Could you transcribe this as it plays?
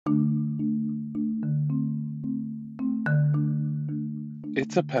It's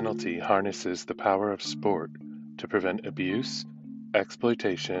a Penalty harnesses the power of sport to prevent abuse,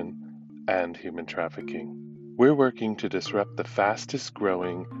 exploitation, and human trafficking. We're working to disrupt the fastest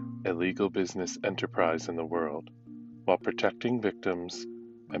growing illegal business enterprise in the world while protecting victims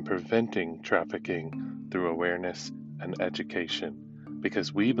and preventing trafficking through awareness and education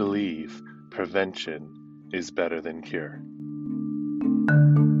because we believe prevention is better than cure.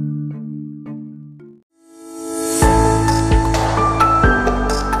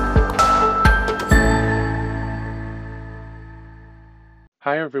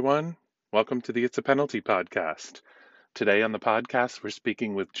 Hi, everyone. Welcome to the It's a Penalty podcast. Today on the podcast, we're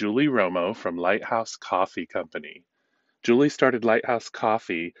speaking with Julie Romo from Lighthouse Coffee Company. Julie started Lighthouse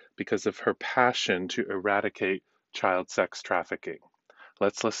Coffee because of her passion to eradicate child sex trafficking.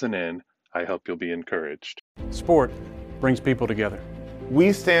 Let's listen in. I hope you'll be encouraged. Sport brings people together.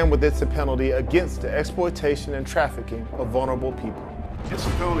 We stand with It's a Penalty against the exploitation and trafficking of vulnerable people. It's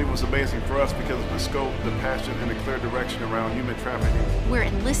a Penalty was amazing for us because of the scope, the passion, and the clear direction around human trafficking. We're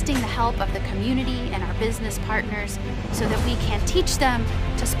enlisting the help of the community and our business partners so that we can teach them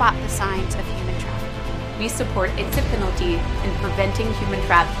to spot the signs of human trafficking. We support It's a Penalty in preventing human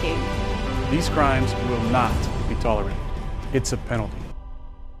trafficking. These crimes will not be tolerated. It's a penalty.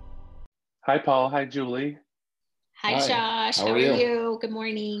 Hi, Paul. Hi, Julie. Hi, Josh. How are you? Good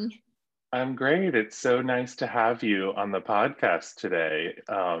morning. I'm great. It's so nice to have you on the podcast today.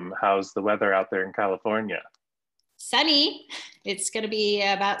 How's the weather out there in California? Sunny. It's going to be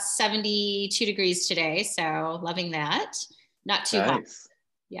about 72 degrees today, so loving that. Not too hot.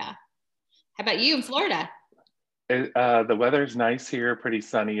 Yeah. How about you in Florida? The weather's nice here, pretty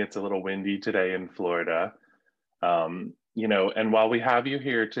sunny. It's a little windy today in Florida. And while we have you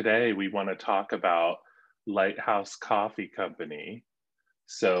here today, we want to talk about Lighthouse Coffee Company.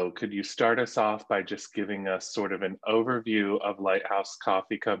 So could you start us off by just giving us sort of an overview of Lighthouse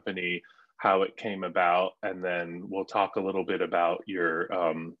Coffee Company, how it came about, and then we'll talk a little bit about your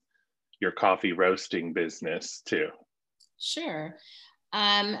coffee roasting business too. Sure.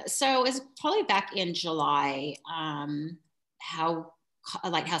 So it's probably back in July, how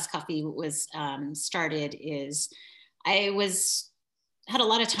Lighthouse Coffee was started is I had a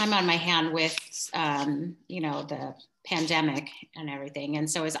lot of time on my hand with, the pandemic and everything. And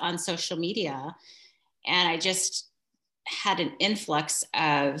so I was on social media and I just had an influx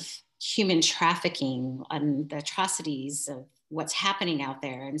of human trafficking and the atrocities of what's happening out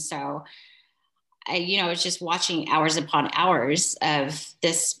there. And so I was just watching hours upon hours of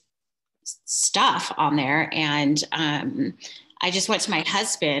this stuff on there. And I just went to my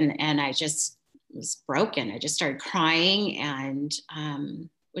husband and I just was broken. I just started crying and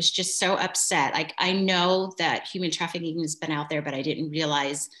was just so upset. Like, I know that human trafficking has been out there, but I didn't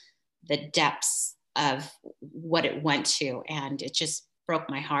realize the depths of what it went to. And it just broke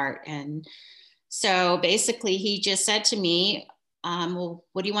my heart. And so basically he just said to me, well,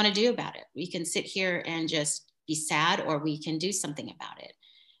 what do you want to do about it? We can sit here and just be sad, or we can do something about it.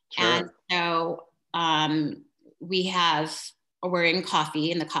 Sure. And so we're in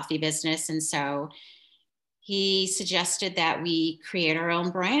the coffee business. And so he suggested that we create our own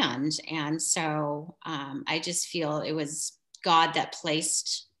brand. And so I just feel it was God that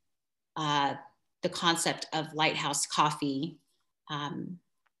placed the concept of Lighthouse Coffee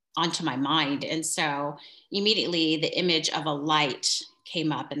onto my mind. And so immediately the image of a light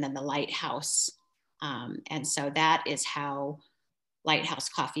came up, and then the lighthouse. And so that is how Lighthouse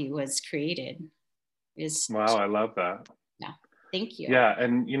Coffee was created. Wow, I love that. Yeah. Thank you. Yeah,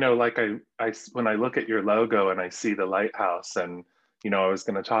 and like I when I look at your logo and I see the lighthouse, and I was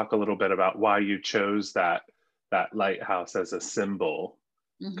going to talk a little bit about why you chose that lighthouse as a symbol.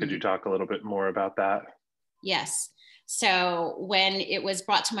 Mm-hmm. Could you talk a little bit more about that? Yes. So when it was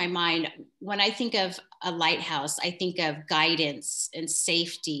brought to my mind, when I think of a lighthouse, I think of guidance and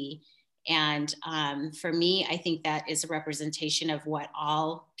safety. And for me, I think that is a representation of what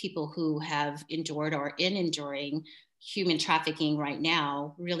all people who have endured or in enduring human trafficking right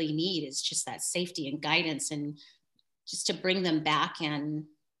now really need, is just that safety and guidance, and just to bring them back and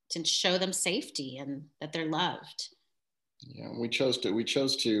to show them safety and that they're loved. Yeah, we chose to,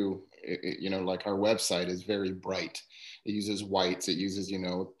 like our website is very bright. It uses whites, it uses,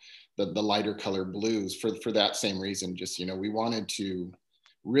 the lighter color blues for that same reason. Just, we wanted to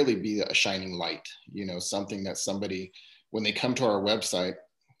really be a shining light, something that somebody, when they come to our website,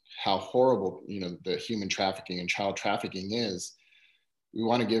 how horrible, the human trafficking and child trafficking is, we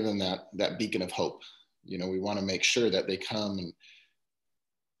want to give them that beacon of hope. We want to make sure that they come and,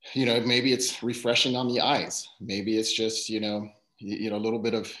 maybe it's refreshing on the eyes. Maybe it's just, a little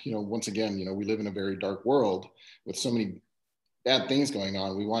bit of, once again, we live in a very dark world with so many bad things going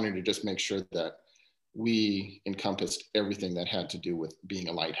on. We wanted to just make sure that we encompassed everything that had to do with being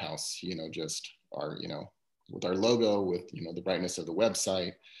a lighthouse, just our, with our logo, with, the brightness of the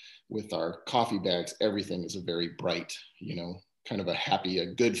website, with our coffee bags, everything is a very bright, kind of a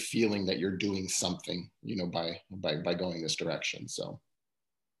good feeling that you're doing something, by going this direction. So.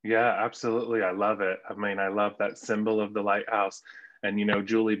 Yeah, absolutely. I love it. I mean, I love that symbol of the lighthouse. And,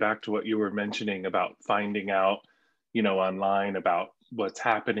 Julie, back to what you were mentioning about finding out, online about what's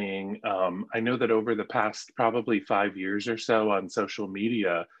happening. I know that over the past probably 5 years or so on social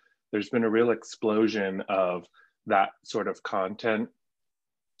media, there's been a real explosion of that sort of content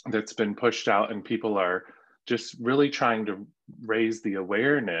that's been pushed out, and people are just really trying to raise the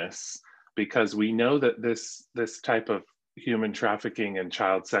awareness, because we know that this type of human trafficking and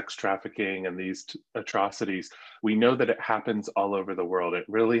child sex trafficking and these atrocities, we know that it happens all over the world. It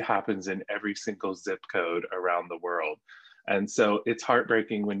really happens in every single zip code around the world. And so it's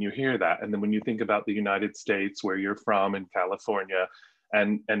heartbreaking when you hear that. And then when you think about the United States, where you're from in California,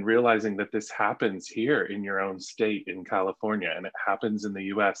 and realizing that this happens here in your own state in California, and it happens in the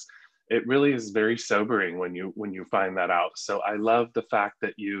US, it really is very sobering when you find that out. So I love the fact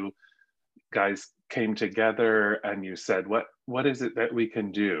that you guys came together and you said, what is it that we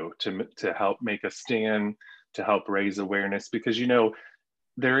can do to help make a stand, to help raise awareness? Because,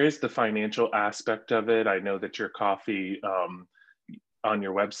 there is the financial aspect of it. I know that your coffee, on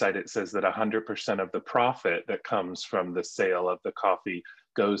your website, it says that 100% of the profit that comes from the sale of the coffee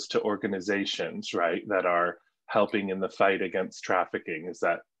goes to organizations, right, that are helping in the fight against trafficking. Is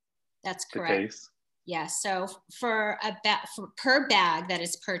that That's the correct. case? Yeah, so for per bag that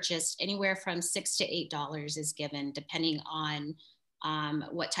is purchased, anywhere from $6 to $8 is given, depending on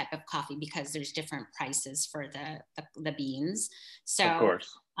what type of coffee, because there's different prices for the beans. So, of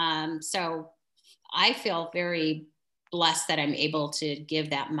course. So I feel very blessed that I'm able to give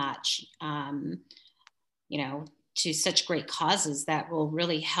that much, to such great causes that will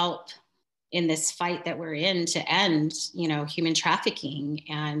really help in this fight that we're in to end, human trafficking.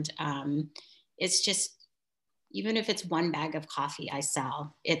 And it's just, even if it's one bag of coffee I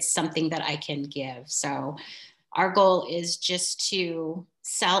sell, it's something that I can give. So our goal is just to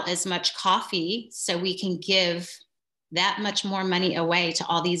sell as much coffee so we can give that much more money away to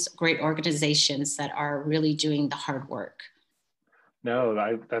all these great organizations that are really doing the hard work.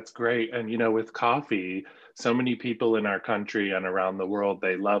 No, that's great. And, with coffee, so many people in our country and around the world,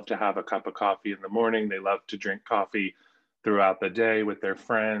 they love to have a cup of coffee in the morning. They love to drink coffee throughout the day with their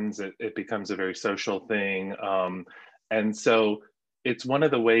friends. It becomes a very social thing. And so it's one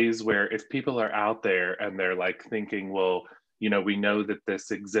of the ways where if people are out there and they're like thinking, well, we know that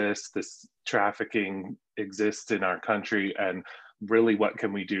this exists, this trafficking exists in our country, and really what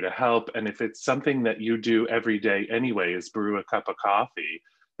can we do to help? And if it's something that you do every day anyway, is brew a cup of coffee,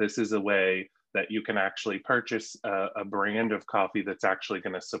 this is a way that you can actually purchase a brand of coffee that's actually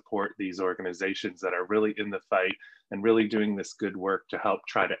going to support these organizations that are really in the fight and really doing this good work to help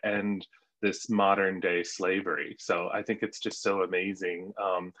try to end this modern day slavery. So I think it's just so amazing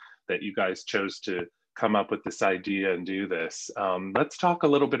that you guys chose to come up with this idea and do this. Let's talk a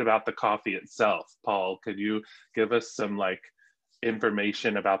little bit about the coffee itself. Paul, could you give us some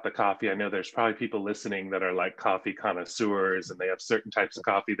information about the coffee? I know there's probably people listening that are like coffee connoisseurs and they have certain types of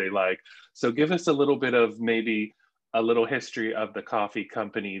coffee they like. So give us a little bit of maybe a little history of the coffee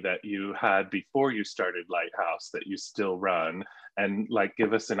company that you had before you started Lighthouse that you still run, and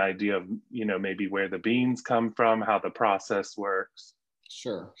give us an idea of, maybe where the beans come from, how the process works.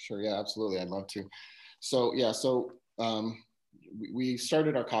 Sure. Yeah, absolutely. I'd love to. So, we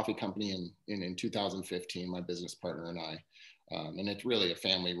started our coffee company in 2015, my business partner and I. And it's really a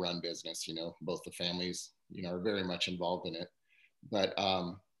family run business, both the families, are very much involved in it. But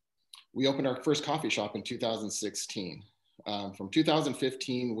we opened our first coffee shop in 2016. From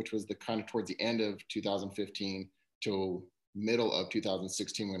 2015, which was the kind of towards the end of 2015 to middle of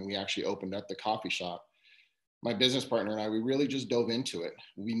 2016, when we actually opened up the coffee shop, my business partner and I, we really just dove into it.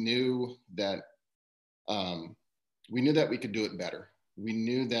 We knew that we could do it better. We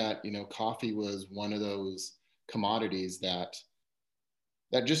knew that, coffee was one of those commodities that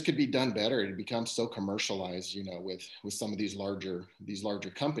just could be done better. It becomes so commercialized, with some of these larger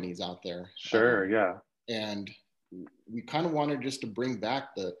companies out there. Sure, yeah. And we kind of wanted just to bring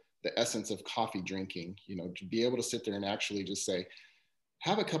back the essence of coffee drinking, to be able to sit there and actually just say,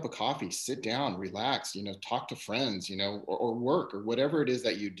 have a cup of coffee, sit down, relax, talk to friends, or work, or whatever it is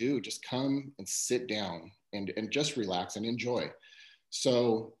that you do, just come and sit down and just relax and enjoy.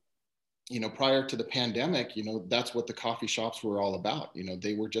 So prior to the pandemic, that's what the coffee shops were all about.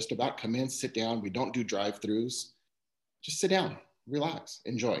 They were just about come in, sit down. We don't do drive-throughs. Just sit down, relax,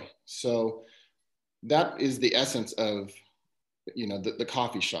 enjoy. So that is the essence of, the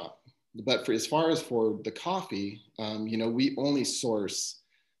coffee shop. But as far as for the coffee, we only source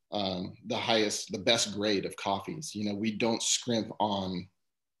the best grade of coffees. We don't scrimp on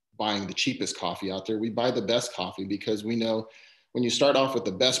buying the cheapest coffee out there. We buy the best coffee because we know when you start off with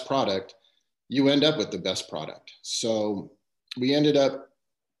the best product, you end up with the best product. So we ended up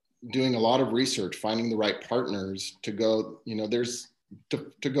doing a lot of research, finding the right partners to go,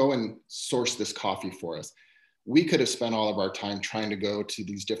 to go and source this coffee for us. We could have spent all of our time trying to go to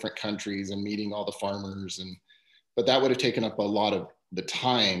these different countries and meeting all the farmers, but that would have taken up a lot of the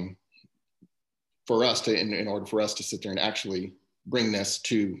time for us to, in order for us to sit there and actually bring this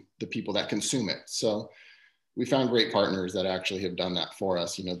to the people that consume it. So we found great partners that actually have done that for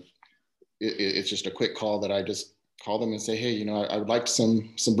us. It's just a quick call that I just call them and say, hey, I would like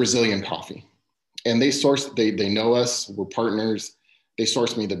some Brazilian coffee. And they know us, we're partners. They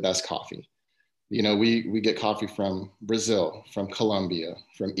source me the best coffee. We get coffee from Brazil, from Colombia,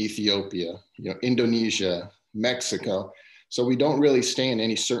 from Ethiopia, Indonesia, Mexico. So we don't really stay in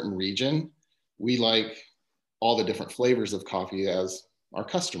any certain region. We like all the different flavors of coffee as our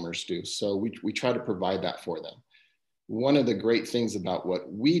customers do. So we try to provide that for them. One of the great things about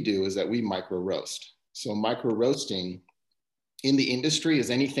what we do is that we micro roast. So micro roasting in the industry is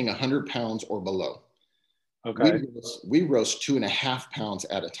anything 100 pounds or below. Okay. We roast 2.5 pounds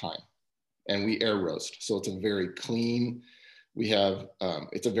at a time, and we air roast. So it's a very clean,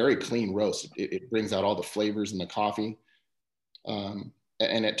 it's a very clean roast. It brings out all the flavors in the coffee. And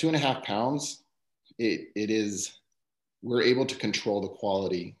at 2.5 pounds, we're able to control the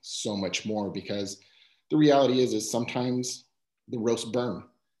quality so much more, because the reality is sometimes the roasts burn.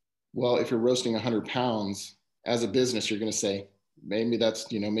 Well, if you're roasting 100 pounds as a business, you're going to say, maybe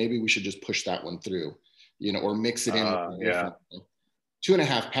maybe we should just push that one through, or mix it in. Yeah.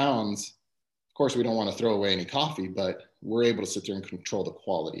 2.5 pounds, of course, we don't want to throw away any coffee, but we're able to sit there and control the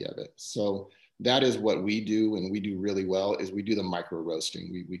quality of it. So that is what we do, and we do really well, is we do the micro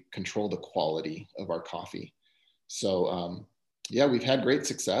roasting. We control the quality of our coffee. So we've had great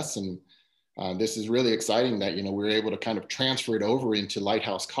success, and this is really exciting that, we're able to kind of transfer it over into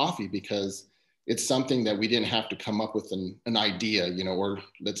Lighthouse Coffee, because it's something that we didn't have to come up with an idea, or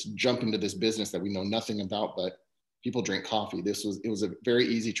let's jump into this business that we know nothing about, but people drink coffee. It was a very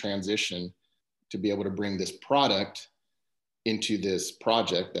easy transition to be able to bring this product into this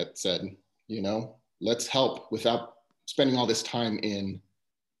project that said, let's help without spending all this time in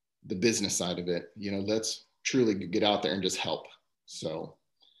the business side of it. Let's truly get out there and just help. So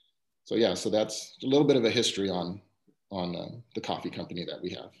that's a little bit of a history on the coffee company that we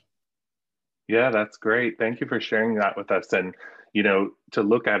have. Yeah, that's great. Thank you for sharing that with us. And, to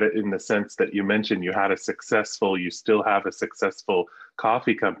look at it in the sense that you mentioned, you still have a successful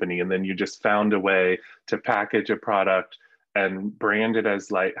coffee company, and then you just found a way to package a product and brand it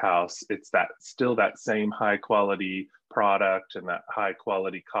as Lighthouse. It's still that same high quality product and that high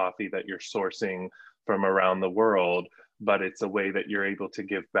quality coffee that you're sourcing from around the world, but it's a way that you're able to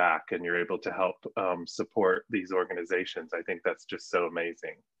give back and you're able to help support these organizations. I think that's just so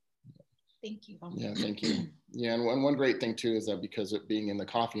amazing. Thank you. Yeah, thank you. Yeah, and one great thing too is that because of being in the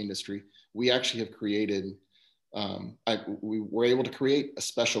coffee industry, we actually have created, we were able to create a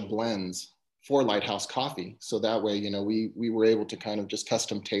special blends for Lighthouse Coffee. So that way, we were able to kind of just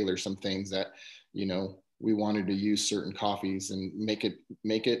custom tailor some things that, we wanted to use certain coffees and make it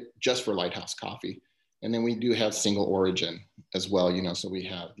just for Lighthouse Coffee. And then we do have single origin as well, so we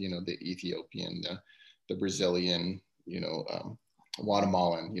have, the Ethiopian, the Brazilian,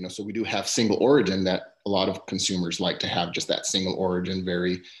 Guatemalan, so we do have single origin that a lot of consumers like to have, just that single origin,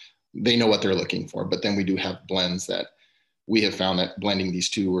 they know what they're looking for. But then we do have blends that we have found that blending these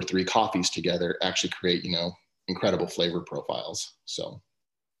 2 or 3 coffees together actually create, incredible flavor profiles. So,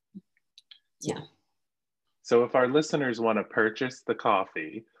 yeah. So if our listeners want to purchase the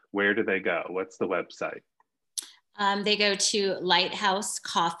coffee, where do they go? What's the website? They go to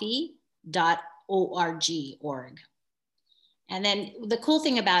lighthousecoffee.org. And then the cool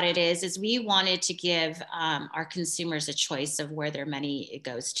thing about it is we wanted to give our consumers a choice of where their money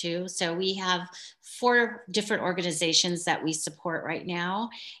goes to. So we have 4 different organizations that we support right now.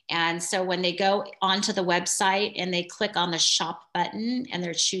 And so when they go onto the website and they click on the shop button and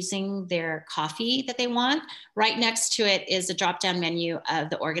they're choosing their coffee that they want, right next to it is a drop-down menu of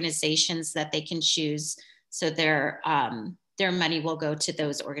the organizations that they can choose. So their money will go to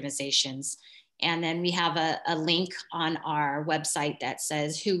those organizations. And then we have a link on our website that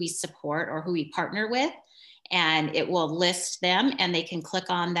says who we support or who we partner with. And it will list them, and they can click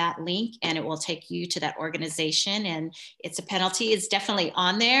on that link and it will take you to that organization. And It's a Penalty is definitely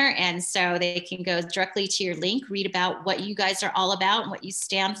on there. And so they can go directly to your link, read about what you guys are all about and what you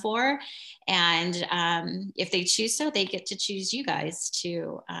stand for. And if they choose so, they get to choose you guys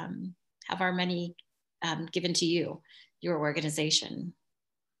to have our money given to you, your organization.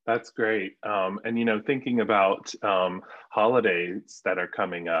 That's great. And, thinking about holidays that are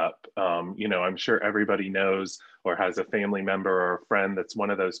coming up, I'm sure everybody knows or has a family member or a friend that's one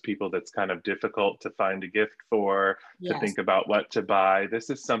of those people that's kind of difficult to find a gift for, Yes. to think about what to buy.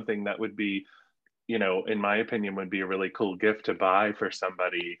 This is something that would be, in my opinion, would be a really cool gift to buy for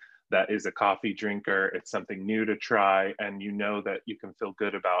somebody that is a coffee drinker. It's something new to try, and that you can feel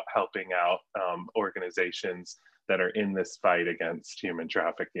good about helping out organizations that are in this fight against human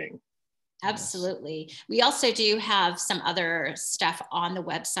trafficking. Absolutely. We also do have some other stuff on the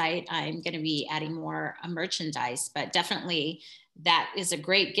website. I'm going to be adding more merchandise, but definitely that is a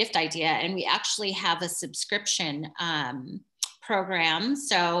great gift idea. And we actually have a subscription program.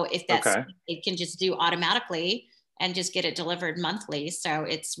 So if that's, Okay. It can just do automatically and just get it delivered monthly. So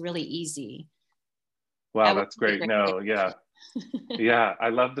it's really easy. Wow, that's great. No, yeah. Yeah, I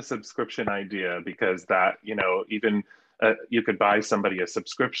love the subscription idea because that, even you could buy somebody a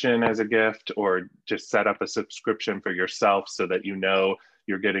subscription as a gift, or just set up a subscription for yourself so that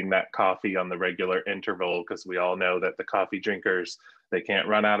you're getting that coffee on the regular interval, because we all know that the coffee drinkers, they can't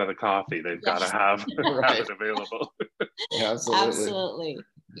run out of the coffee. They've got to have it available. Yeah, absolutely. Absolutely.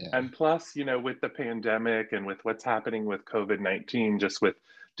 Yeah. And plus, with the pandemic and with what's happening with COVID-19, just with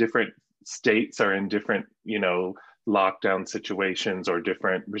different states are in different, lockdown situations or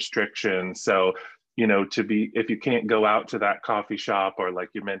different restrictions. So, if you can't go out to that coffee shop, or like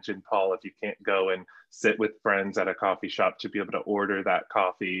you mentioned, Paul, if you can't go and sit with friends at a coffee shop, to be able to order that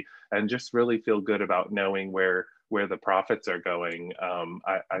coffee and just really feel good about knowing where the profits are going.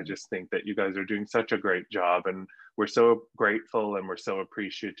 I just think that you guys are doing such a great job, and we're so grateful and we're so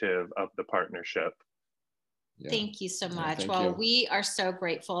appreciative of the partnership. Yeah. Thank you so much. You. We are so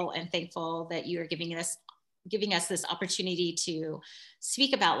grateful and thankful that you are giving us this opportunity to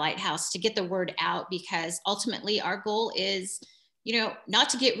speak about Lighthouse, to get the word out, because ultimately our goal is, not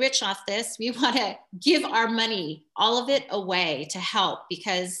to get rich off this. We want to give our money, all of it, away to help,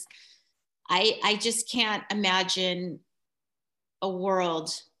 because I just can't imagine a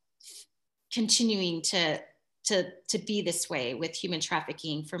world continuing to be this way with human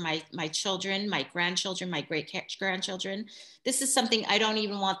trafficking for my children, my grandchildren, my great grandchildren. This is something I don't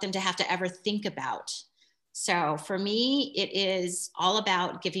even want them to have to ever think about. So for me, it is all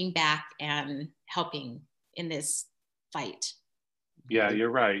about giving back and helping in this fight. Yeah, you're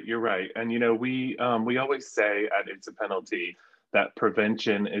right. You're right. And, we always say at It's a Penalty that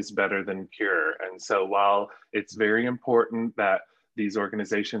prevention is better than cure. And so while it's very important that these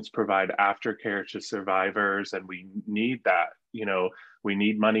organizations provide aftercare to survivors, and we need that, we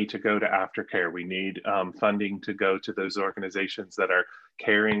need money to go to aftercare. We need funding to go to those organizations that are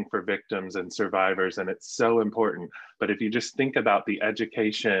caring for victims and survivors, and it's so important. But if you just think about the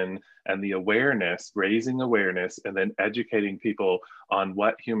education and the awareness, raising awareness, and then educating people on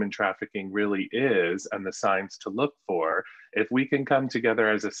what human trafficking really is and the signs to look for, if we can come together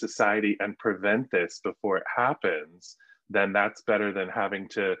as a society and prevent this before it happens, then that's better than having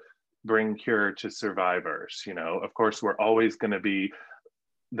to bring cure to survivors. Of course, we're always going to be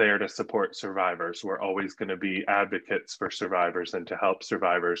there to support survivors. We're always going to be advocates for survivors and to help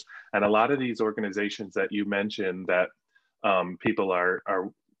survivors. And a lot of these organizations that you mentioned that people are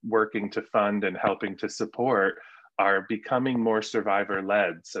working to fund and helping to support are becoming more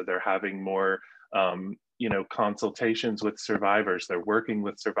survivor-led. So they're having more consultations with survivors. They're working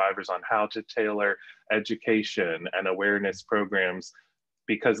with survivors on how to tailor education and awareness programs,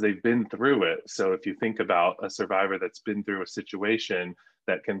 because they've been through it. So if you think about a survivor that's been through a situation,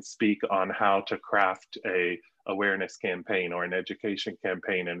 that can speak on how to craft a awareness campaign or an education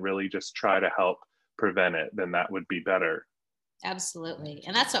campaign and really just try to help prevent it, then that would be better. Absolutely.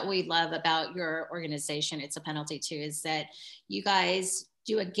 And that's what we love about your organization, It's a Penalty too, is that you guys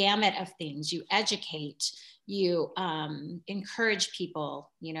do a gamut of things. You educate, you encourage people,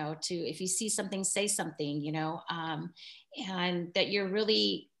 to, if you see something, say something, and that you're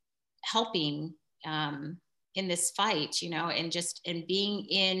really helping in this fight, and being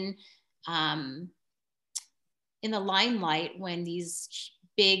in the limelight when these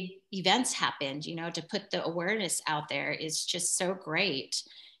big events happened, to put the awareness out there is just so great.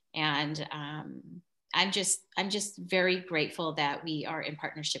 And I'm just very grateful that we are in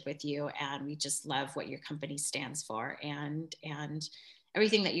partnership with you, and we just love what your company stands for and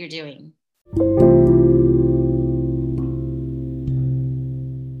everything that you're doing.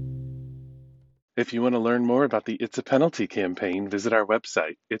 If you want to learn more about the It's a Penalty campaign, visit our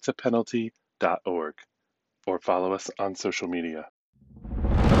website, itsapenalty.org, or follow us on social media.